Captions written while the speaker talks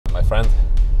friend.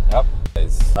 Yep.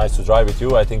 It's nice to drive with you.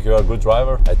 I think you are a good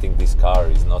driver. I think this car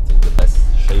is not in the best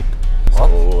shape. What?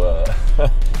 So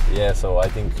yeah, so I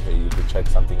think you could check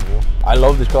something new. I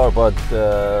love this car, but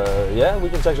yeah, we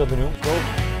can check something new. Go.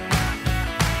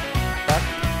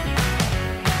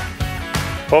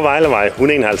 På Vejlevej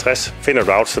 151 finder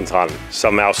du Autocentralen,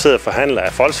 som er afsædet forhandler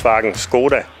af Volkswagen,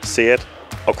 Skoda, Seat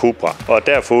og Cupra. Og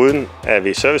derforuden er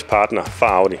vi servicepartner for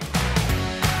Audi.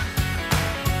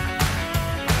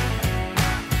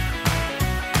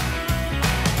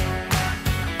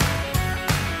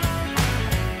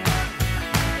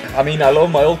 I mean, I love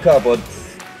my old car, but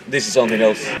this is something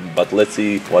else. But let's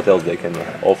see what else they can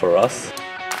offer us.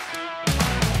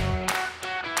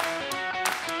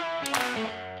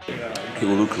 He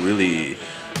will look really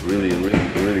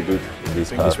good in this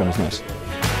car. This one is nice.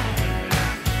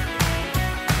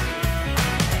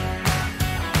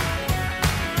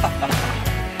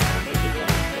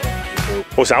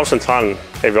 Hos Autocentralen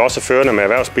er vi også førende med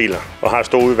erhvervsbiler og har et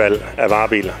stort udvalg af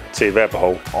varebiler til hver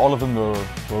behov. All of them were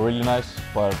really nice,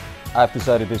 but I've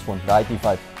decided this one, the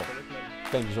ID5.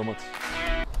 Thank you so much.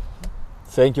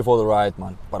 Thank you for the ride,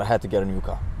 man, but I had to get a new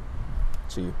car.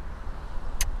 See you.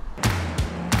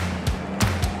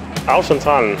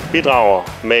 Autocentralen bidrager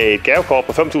med et gavekort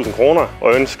på 5.000 kroner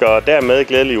og ønsker dermed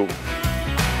glædelig jul.